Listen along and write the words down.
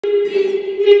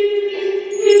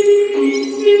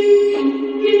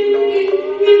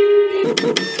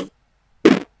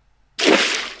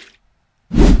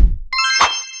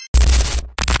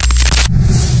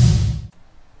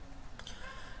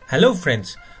Hello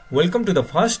friends, welcome to the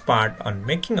first part on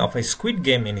making of a Squid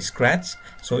Game in Scratch.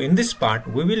 So in this part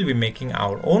we will be making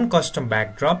our own custom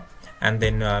backdrop and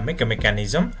then make a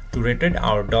mechanism to rotate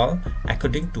our doll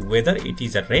according to whether it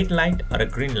is a red light or a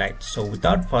green light. So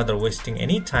without further wasting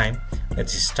any time,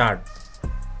 let's start.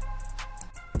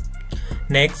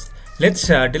 Next, let's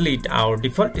delete our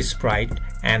default sprite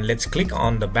and let's click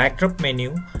on the backdrop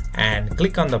menu and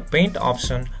click on the paint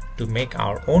option to make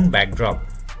our own backdrop.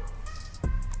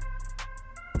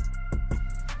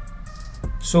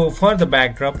 So for the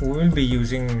backdrop, we will be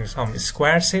using some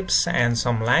square shapes and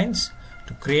some lines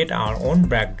to create our own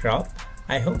backdrop.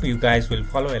 I hope you guys will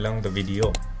follow along the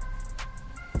video.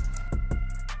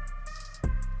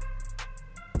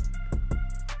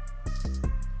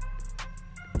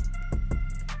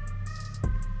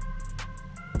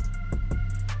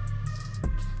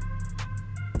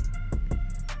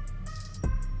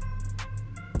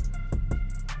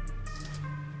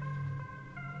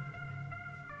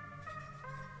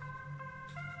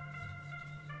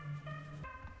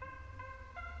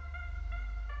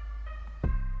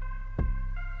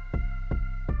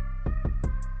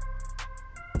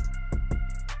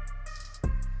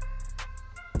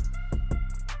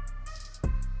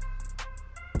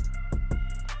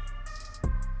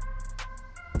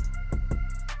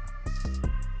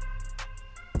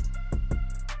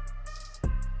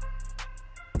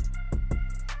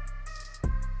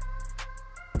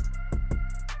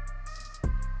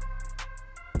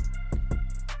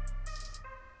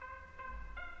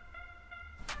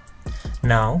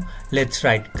 Now let's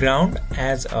write ground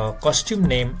as a costume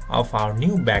name of our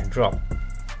new backdrop.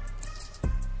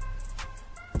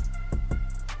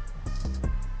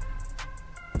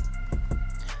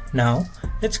 Now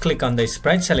let's click on the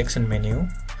sprite selection menu,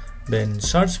 then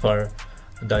search for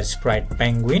the sprite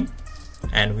penguin,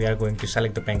 and we are going to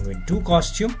select the penguin 2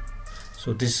 costume.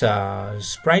 So this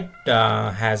sprite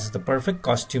has the perfect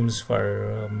costumes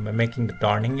for making the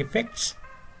turning effects.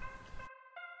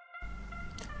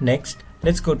 Next,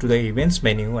 let's go to the events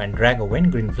menu and drag a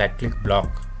when green flag click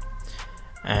block.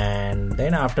 And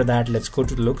then after that, let's go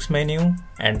to the looks menu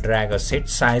and drag a set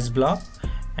size block,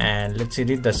 and let's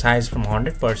edit the size from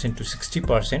 100% to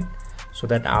 60% so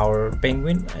that our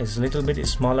penguin is a little bit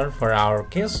smaller for our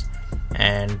case,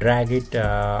 and drag it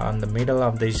on the middle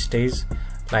of the stage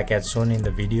like as shown in the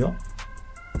video.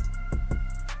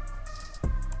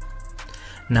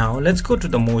 Now let's go to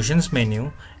the motions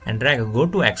menu and drag a go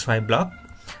to XY block,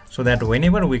 so that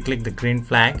whenever we click the green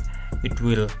flag, it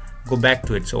will go back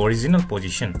to its original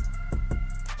position.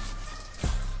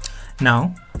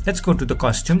 Now let's go to the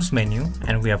costumes menu,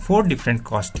 and we have 4 different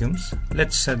costumes.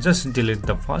 Let's just delete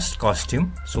the first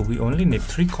costume, so we only need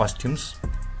 3 costumes.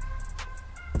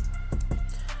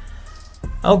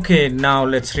 Okay, now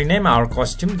let's rename our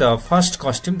costume. The first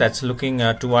costume that's looking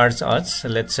towards us,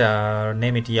 let's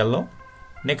name it yellow.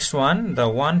 Next one, the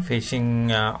one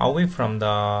facing away from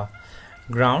the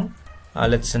ground,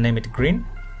 let's name it green.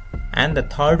 And the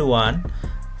third one,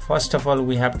 first of all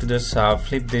we have to just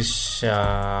flip this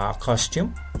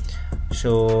costume.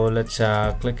 So let's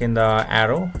click in the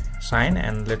arrow sign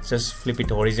and let's just flip it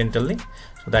horizontally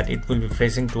so that it will be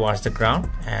facing towards the ground,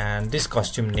 and this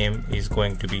costume name is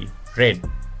going to be red.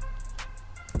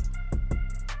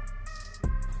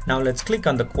 Now let's click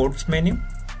on the codes menu,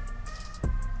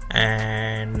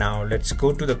 and now let's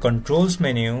go to the controls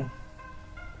menu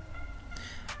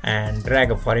and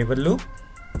drag a forever loop.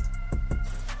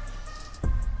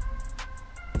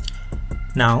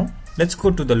 Now let's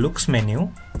go to the looks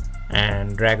menu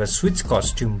and drag a switch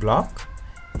costume block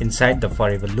inside the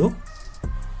forever loop.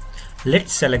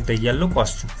 Let's select the yellow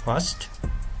costume first.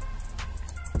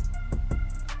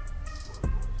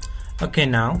 Okay,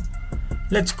 now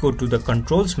let's go to the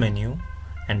controls menu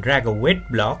and drag a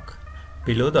wet block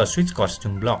below the switch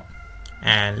costume block,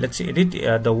 and let's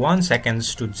edit the 1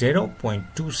 seconds to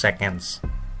 0.2 seconds.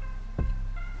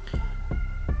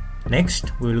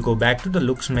 Next, we will go back to the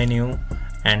looks menu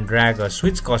and drag a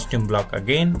switch costume block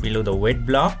again below the wet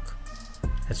block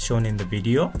as shown in the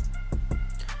video,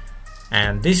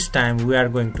 and this time we are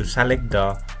going to select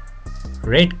the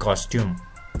red costume.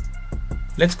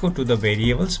 Let's go to the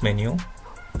variables menu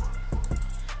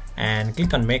and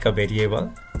click on make a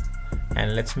variable,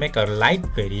 and let's make a light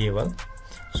variable.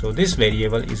 So this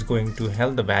variable is going to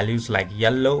hold the values like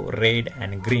yellow, red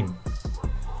and green.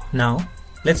 Now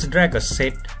let's drag a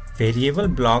set variable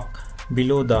block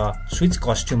below the switch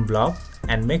costume block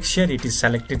and make sure it is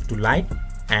selected to light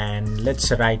and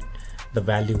let's write the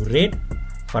value red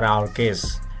for our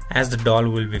case, as the doll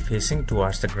will be facing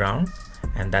towards the ground,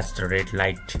 and that's the red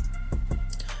light.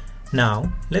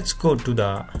 Now let's go to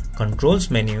the controls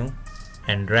menu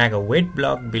and drag a wait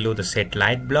block below the set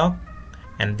light block,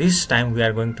 and this time we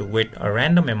are going to wait a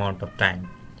random amount of time.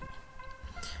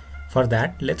 For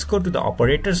that, let's go to the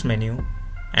operators menu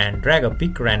and drag a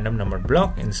pick random number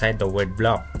block inside the wait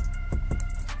block.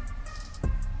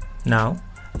 Now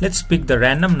let's pick the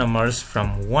random numbers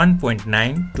from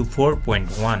 1.9 to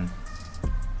 4.1.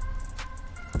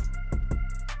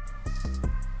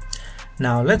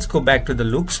 Now let's go back to the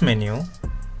looks menu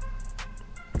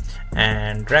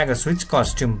and drag a switch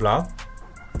costume block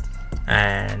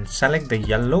and select the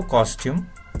yellow costume,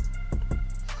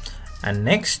 and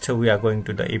next we are going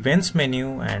to the events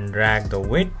menu and drag the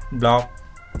wait block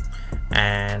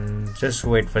and just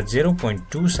wait for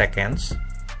 0.2 seconds,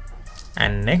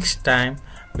 and next time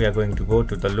we are going to go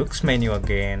to the looks menu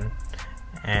again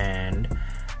and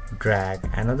drag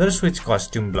another switch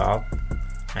costume block,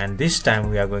 and this time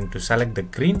we are going to select the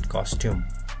green costume.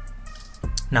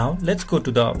 Now let's go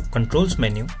to the controls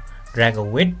menu, drag a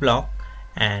wait block,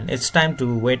 and it's time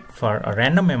to wait for a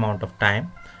random amount of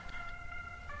time.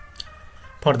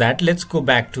 For that, let's go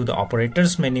back to the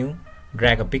operators menu,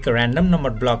 drag a pick a random number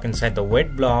block inside the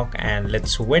wait block, and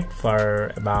let's wait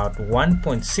for about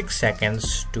 1.6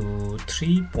 seconds to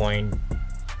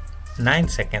 3.9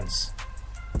 seconds.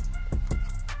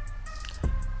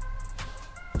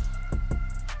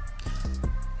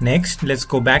 Next, let's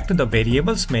go back to the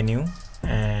variables menu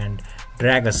and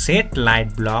drag a set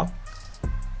light block,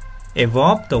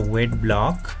 evolve the wait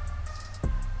block,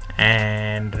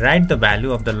 and write the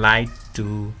value of the light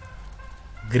to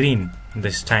green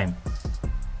this time.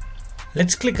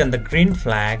 Let's click on the green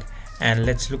flag and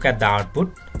let's look at the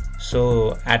output.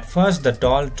 So at first the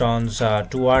doll turns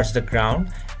towards the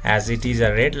ground as it is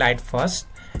a red light first,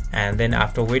 and then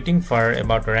after waiting for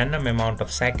about a random amount of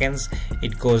seconds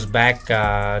it goes back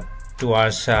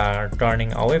towards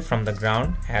turning away from the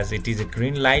ground as it is a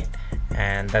green light,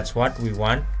 and that's what we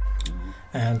want.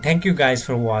 And thank you guys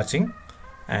for watching,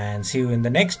 and see you in the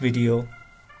next video.